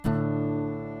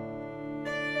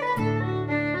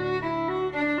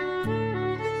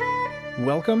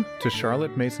Welcome to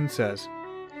Charlotte Mason Says.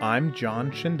 I'm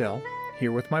John Schindel,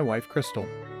 here with my wife Crystal.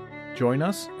 Join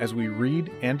us as we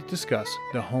read and discuss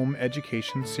the Home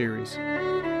Education series.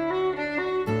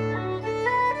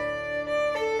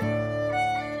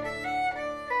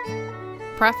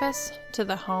 Preface to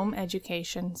the Home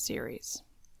Education series.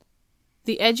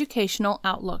 The educational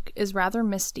outlook is rather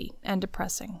misty and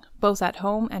depressing, both at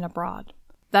home and abroad.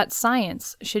 That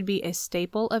science should be a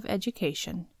staple of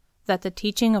education, that the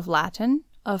teaching of Latin,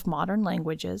 of modern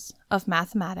languages, of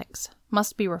mathematics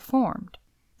must be reformed,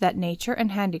 that nature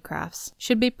and handicrafts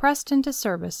should be pressed into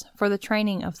service for the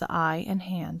training of the eye and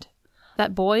hand,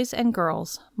 that boys and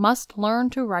girls must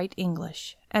learn to write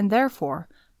English, and therefore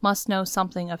must know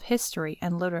something of history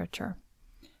and literature,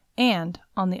 and,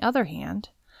 on the other hand,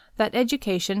 that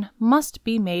education must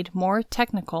be made more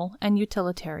technical and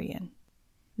utilitarian.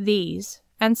 These,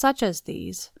 and such as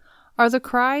these, are the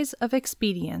cries of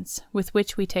expedience with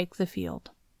which we take the field.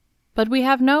 But we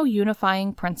have no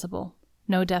unifying principle,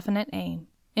 no definite aim,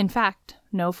 in fact,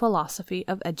 no philosophy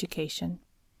of education.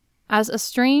 As a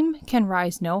stream can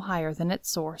rise no higher than its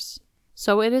source,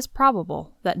 so it is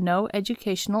probable that no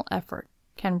educational effort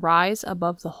can rise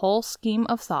above the whole scheme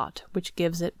of thought which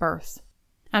gives it birth.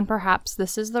 And perhaps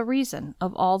this is the reason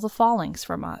of all the fallings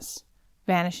from us,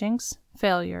 vanishings,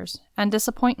 failures, and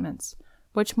disappointments,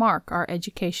 which mark our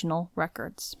educational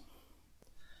records.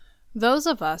 Those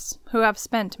of us who have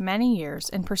spent many years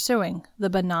in pursuing the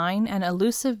benign and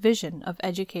elusive vision of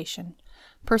education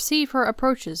perceive her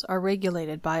approaches are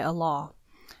regulated by a law,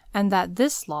 and that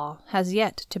this law has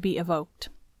yet to be evoked.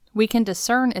 We can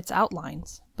discern its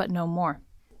outlines, but no more.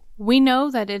 We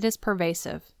know that it is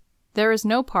pervasive. There is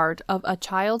no part of a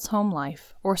child's home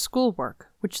life or schoolwork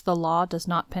which the law does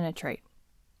not penetrate.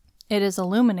 It is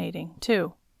illuminating,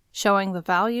 too, showing the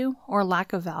value or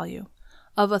lack of value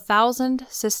of 1,000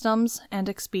 systems and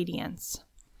expedients.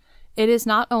 It is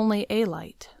not only a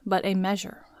light, but a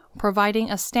measure,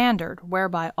 providing a standard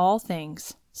whereby all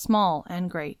things, small and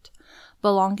great,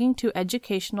 belonging to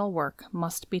educational work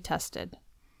must be tested.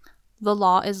 The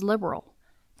law is liberal,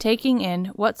 taking in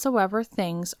whatsoever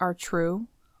things are true,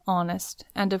 honest,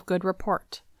 and of good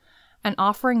report, and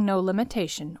offering no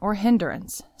limitation or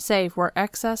hindrance save where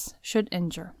excess should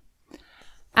injure.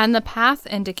 And the path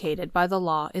indicated by the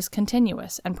law is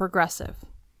continuous and progressive,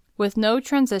 with no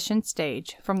transition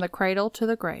stage from the cradle to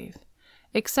the grave,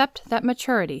 except that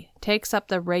maturity takes up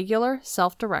the regular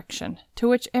self-direction to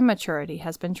which immaturity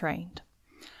has been trained.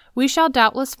 We shall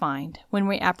doubtless find, when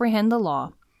we apprehend the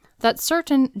law, that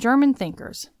certain German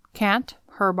thinkers, Kant,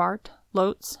 Herbart,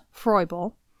 Lotze,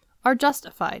 Froebel, are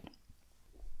justified.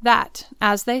 That,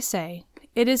 as they say,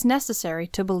 it is necessary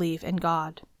to believe in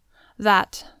God.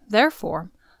 That, therefore,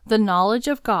 the knowledge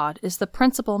of God is the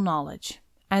principal knowledge,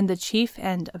 and the chief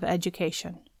end of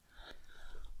education.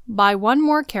 By one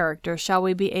more character shall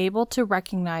we be able to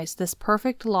recognize this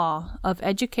perfect law of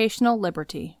educational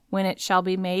liberty when it shall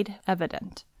be made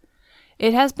evident.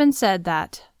 It has been said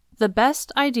that the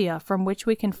best idea from which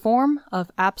we can form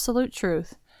of absolute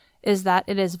truth is that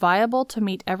it is viable to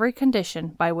meet every condition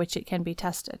by which it can be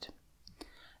tested.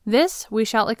 This we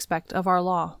shall expect of our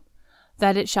law,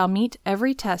 that it shall meet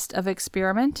every test of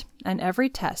experiment and every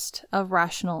test of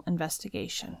rational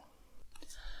investigation.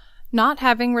 Not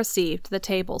having received the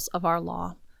tables of our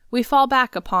law, we fall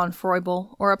back upon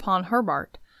Froebel or upon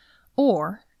Herbart,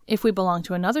 or, if we belong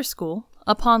to another school,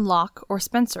 upon Locke or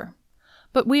Spencer.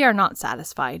 But we are not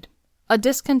satisfied. A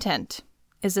discontent,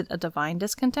 is it a divine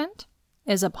discontent,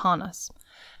 is upon us.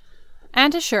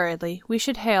 And assuredly we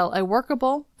should hail a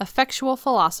workable, effectual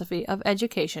philosophy of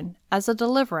education as a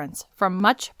deliverance from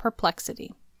much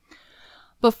perplexity.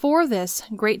 Before this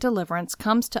great deliverance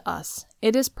comes to us,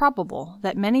 it is probable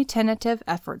that many tentative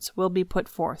efforts will be put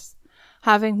forth,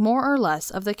 having more or less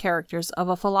of the characters of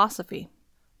a philosophy,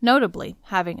 notably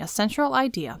having a central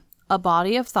idea, a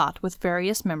body of thought with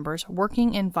various members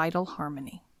working in vital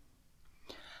harmony.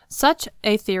 Such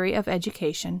a theory of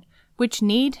education, which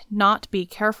need not be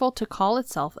careful to call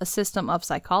itself a system of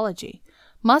psychology,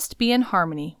 must be in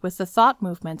harmony with the thought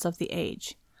movements of the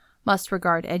age, must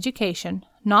regard education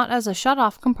not as a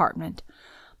shut-off compartment,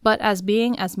 but as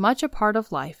being as much a part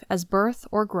of life as birth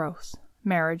or growth,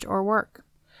 marriage or work,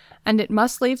 and it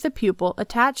must leave the pupil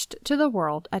attached to the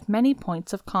world at many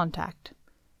points of contact.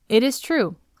 It is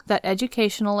true that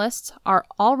educationalists are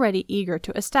already eager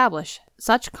to establish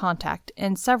such contact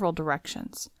in several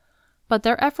directions, but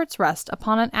their efforts rest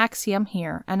upon an axiom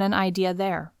here and an idea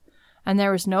there, and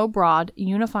there is no broad,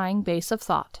 unifying base of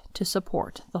thought to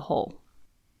support the whole.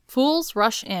 Fools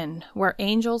rush in where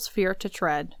angels fear to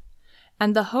tread,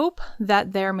 and the hope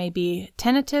that there may be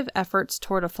tentative efforts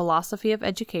toward a philosophy of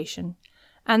education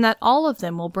and that all of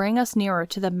them will bring us nearer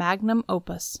to the magnum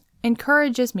opus,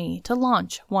 encourages me to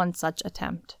launch one such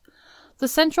attempt. The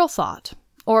central thought,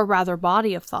 or rather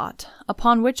body of thought,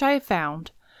 upon which I have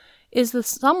found, is the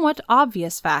somewhat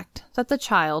obvious fact that the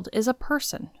child is a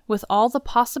person with all the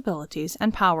possibilities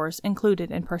and powers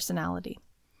included in personality.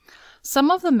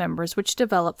 Some of the members which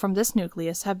develop from this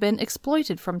nucleus have been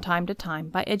exploited from time to time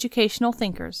by educational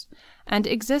thinkers, and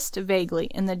exist vaguely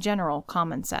in the general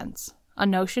common sense, a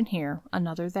notion here,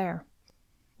 another there.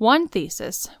 One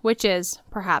thesis, which is,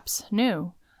 perhaps,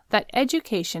 new, that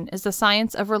education is the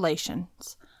science of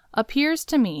relations, appears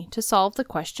to me to solve the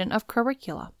question of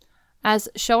curricula, as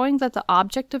showing that the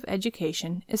object of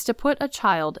education is to put a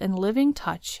child in living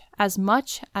touch as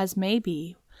much as may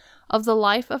be of the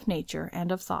life of nature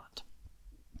and of thought.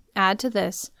 Add to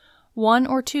this one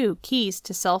or two keys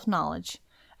to self-knowledge,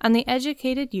 and the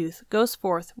educated youth goes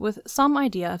forth with some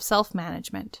idea of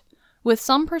self-management, with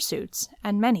some pursuits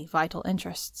and many vital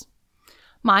interests.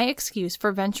 My excuse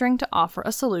for venturing to offer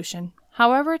a solution,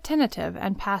 however tentative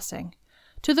and passing,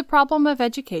 to the problem of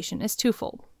education is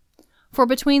twofold. For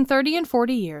between 30 and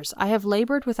 40 years I have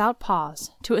labored without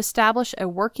pause to establish a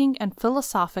working and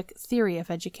philosophic theory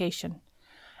of education,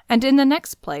 and in the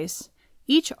next place,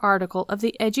 each article of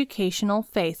the educational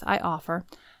faith I offer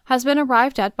has been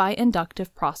arrived at by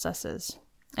inductive processes,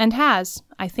 and has,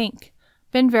 I think,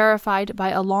 been verified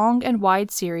by a long and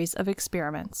wide series of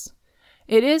experiments.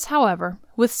 It is, however,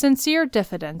 with sincere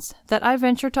diffidence that I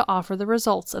venture to offer the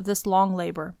results of this long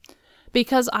labor,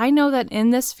 because I know that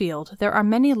in this field there are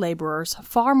many laborers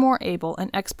far more able and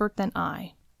expert than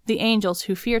I, the angels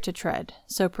who fear to tread,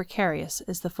 so precarious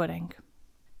is the footing.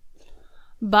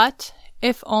 But,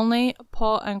 if only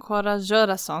pour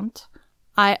encourager sont,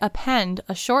 I append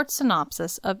a short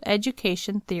synopsis of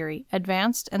education theory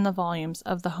advanced in the volumes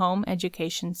of the Home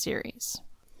Education series.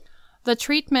 The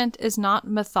treatment is not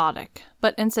methodic,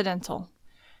 but incidental.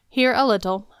 Here a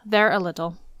little, there a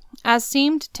little, as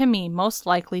seemed to me most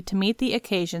likely to meet the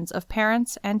occasions of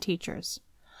parents and teachers.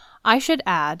 I should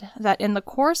add that in the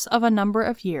course of a number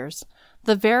of years,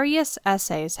 the various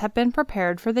essays have been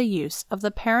prepared for the use of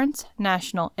the Parents'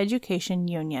 National Education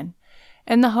Union,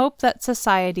 in the hope that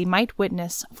society might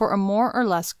witness for a more or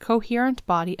less coherent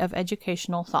body of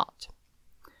educational thought.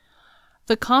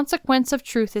 The consequence of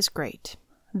truth is great,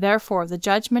 therefore the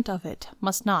judgment of it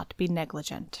must not be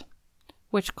negligent.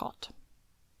 Whichcote.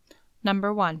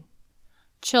 Number 1.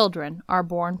 Children are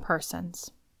born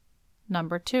persons.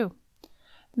 Number 2.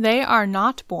 They are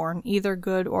not born either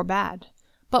good or bad,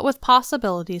 but with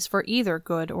possibilities for either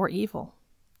good or evil.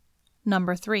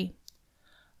 Number 3.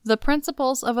 The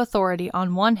principles of authority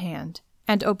on one hand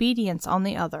and obedience on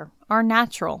the other are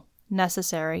natural,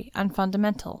 necessary, and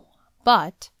fundamental,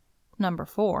 but, number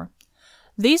 4,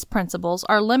 these principles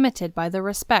are limited by the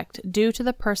respect due to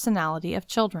the personality of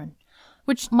children,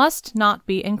 which must not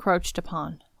be encroached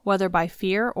upon, whether by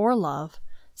fear or love,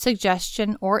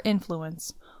 suggestion or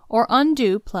influence, or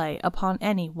undue play upon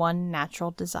any one natural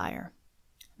desire.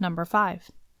 Number 5.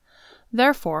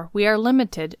 Therefore, we are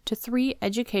limited to 3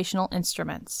 educational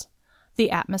instruments: the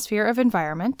atmosphere of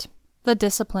environment, the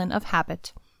discipline of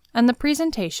habit, and the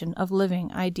presentation of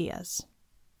living ideas.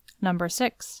 Number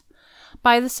 6.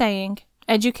 By the saying,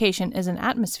 education is an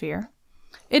atmosphere,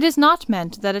 it is not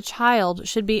meant that a child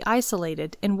should be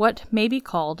isolated in what may be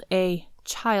called a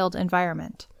child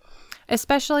environment,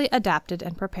 especially adapted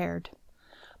and prepared,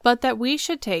 but that we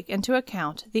should take into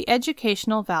account the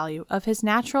educational value of his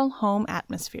natural home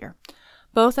atmosphere,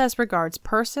 both as regards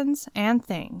persons and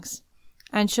things,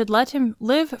 and should let him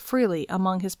live freely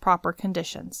among his proper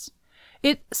conditions.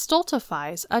 It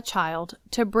stultifies a child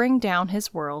to bring down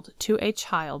his world to a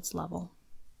child's level.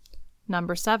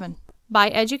 Number 7. By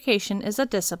education is a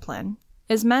discipline,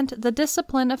 is meant the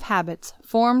discipline of habits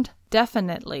formed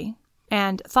definitely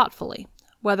and thoughtfully,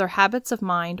 whether habits of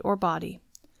mind or body.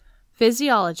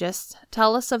 Physiologists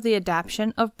tell us of the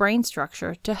adaptation of brain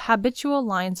structure to habitual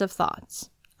lines of thoughts,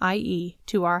 i.e.,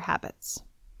 to our habits.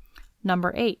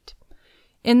 Number 8.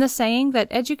 In the saying that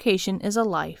education is a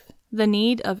life, the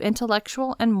need of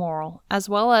intellectual and moral, as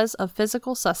well as of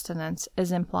physical sustenance,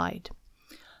 is implied.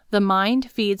 The mind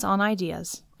feeds on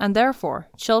ideas, and therefore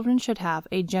children should have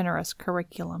a generous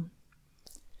curriculum.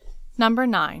 Number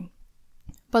 9.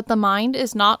 But the mind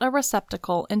is not a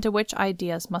receptacle into which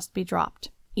ideas must be dropped,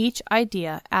 each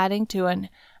idea adding to an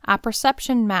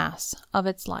apperception mass of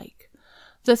its like,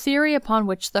 the theory upon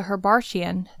which the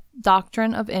Herbartian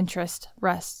doctrine of interest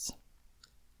rests.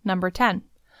 Number 10.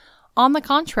 On the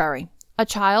contrary, a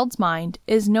child's mind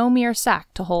is no mere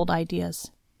sack to hold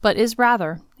ideas, but is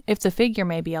rather, if the figure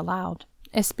may be allowed,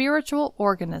 a spiritual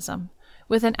organism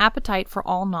with an appetite for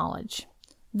all knowledge.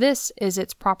 This is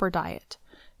its proper diet,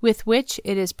 with which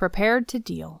it is prepared to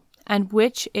deal, and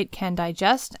which it can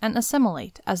digest and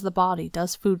assimilate as the body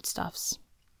does foodstuffs.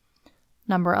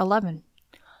 Number 11.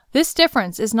 This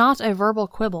difference is not a verbal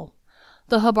quibble.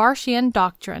 The Hubbardsian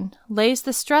doctrine lays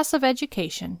the stress of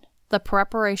education, the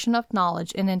preparation of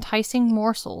knowledge in enticing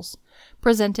morsels,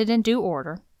 presented in due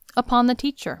order, upon the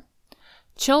teacher.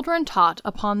 Children taught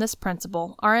upon this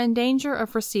principle are in danger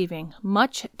of receiving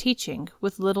much teaching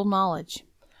with little knowledge,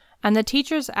 and the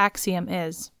teacher's axiom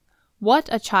is, what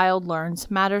a child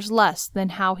learns matters less than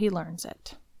how he learns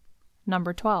it.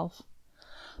 Number 12.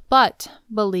 But,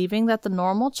 believing that the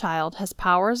normal child has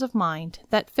powers of mind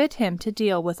that fit him to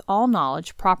deal with all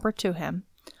knowledge proper to him,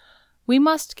 we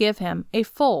must give him a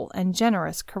full and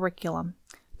generous curriculum,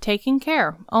 taking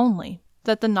care, only,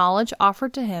 that the knowledge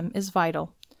offered to him is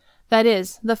vital. That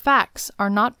is, the facts are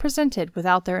not presented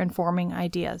without their informing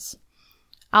ideas.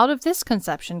 Out of this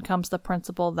conception comes the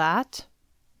principle that,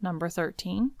 number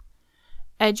 13,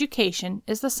 education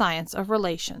is the science of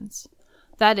relations.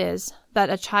 That is, that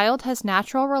a child has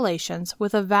natural relations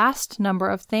with a vast number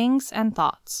of things and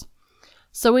thoughts.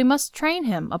 So we must train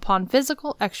him upon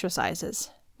physical exercises,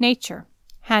 nature,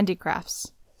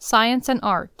 handicrafts, science and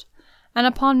art, and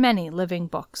upon many living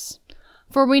books.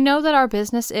 For we know that our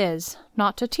business is,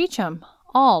 not to teach him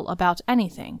all about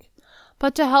anything,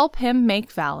 but to help him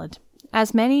make valid,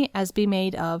 as many as be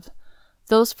made of,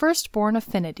 those firstborn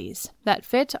affinities that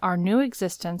fit our new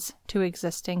existence to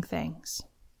existing things.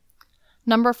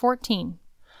 Number 14.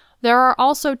 There are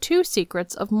also 2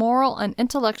 secrets of moral and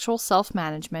intellectual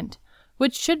self-management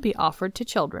which should be offered to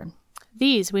children.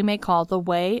 These we may call the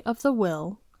way of the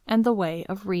will and the way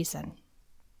of reason.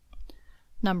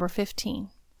 Number 15.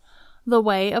 The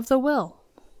way of the will.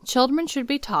 Children should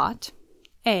be taught,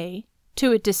 A.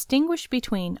 To distinguish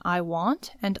between I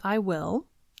want and I will.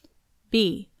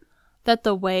 B. That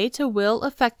the way to will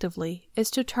effectively is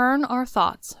to turn our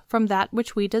thoughts from that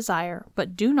which we desire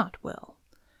but do not will.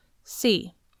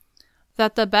 C.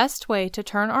 That the best way to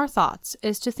turn our thoughts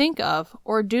is to think of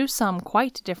or do some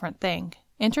quite different thing,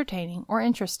 entertaining or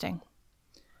interesting.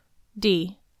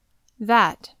 D.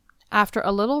 That, after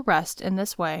a little rest in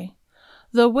this way,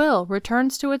 the will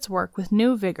returns to its work with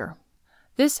new vigor.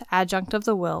 This adjunct of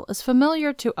the will is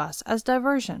familiar to us as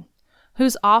diversion,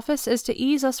 whose office is to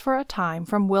ease us for a time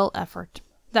from will effort,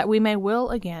 that we may will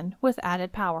again with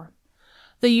added power.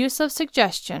 The use of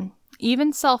suggestion,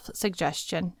 even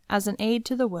self-suggestion, as an aid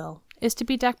to the will, is to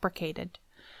be deprecated,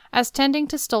 as tending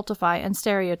to stultify and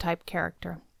stereotype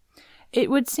character. It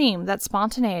would seem that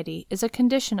spontaneity is a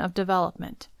condition of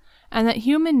development, and that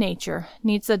human nature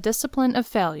needs the discipline of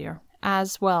failure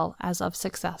as well as of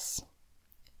success.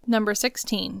 Number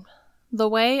 16. The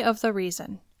way of the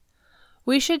reason.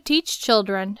 We should teach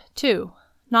children, too,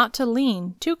 not to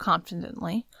lean too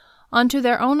confidently onto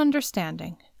their own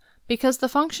understanding, because the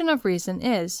function of reason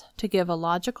is to give a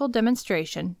logical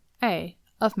demonstration, A,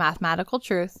 of mathematical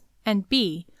truth, and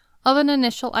B, of an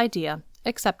initial idea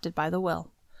accepted by the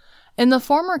will. In the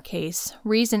former case,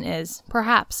 reason is,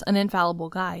 perhaps, an infallible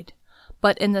guide,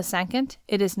 but in the second,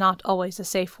 it is not always a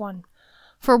safe one.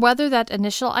 For whether that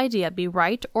initial idea be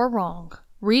right or wrong,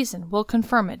 reason will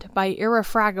confirm it by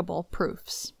irrefragable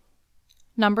proofs.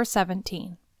 Number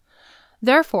 17.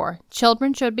 Therefore,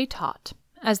 children should be taught,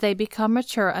 as they become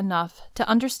mature enough to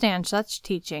understand such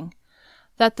teaching,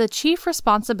 that the chief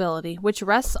responsibility which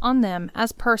rests on them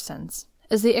as persons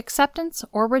is the acceptance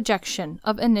or rejection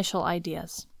of initial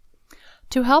ideas.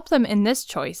 To help them in this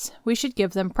choice, we should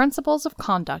give them principles of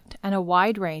conduct and a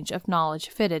wide range of knowledge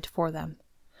fitted for them.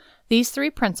 These 3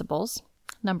 principles,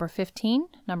 number 15,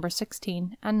 number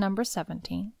 16, and number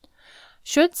 17,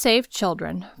 should save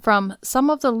children from some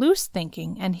of the loose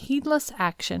thinking and heedless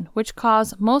action which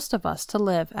cause most of us to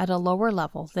live at a lower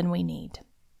level than we need.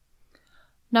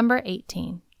 Number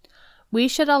 18. We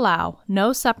should allow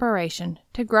no separation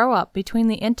to grow up between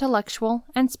the intellectual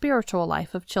and spiritual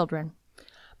life of children,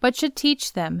 but should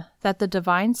teach them that the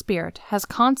Divine Spirit has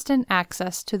constant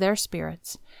access to their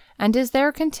spirits and is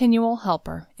their continual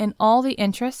helper in all the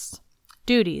interests,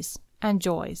 duties, and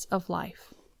joys of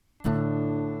life.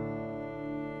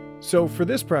 So for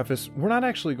this preface, we're not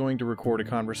actually going to record a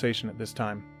conversation at this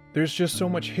time. There's just so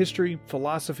much history,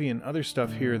 philosophy, and other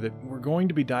stuff here that we're going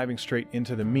to be diving straight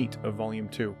into the meat of Volume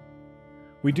 2.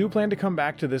 We do plan to come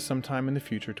back to this sometime in the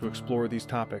future to explore these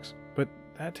topics, but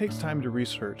that takes time to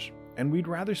research, and we'd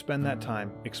rather spend that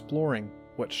time exploring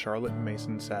what Charlotte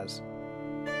Mason says.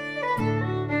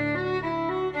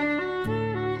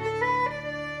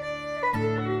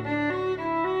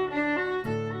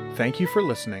 Thank you for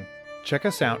listening. Check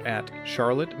us out at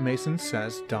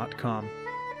charlottemasonsays.com.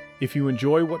 If you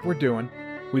enjoy what we're doing,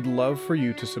 We'd love for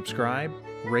you to subscribe,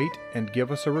 rate, and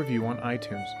give us a review on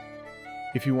iTunes.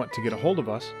 If you want to get a hold of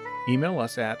us, email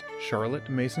us at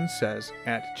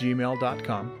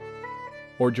charlottemasonsays@gmail.com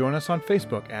or join us on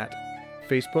Facebook at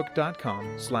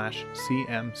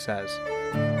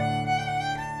facebook.com/cmsays.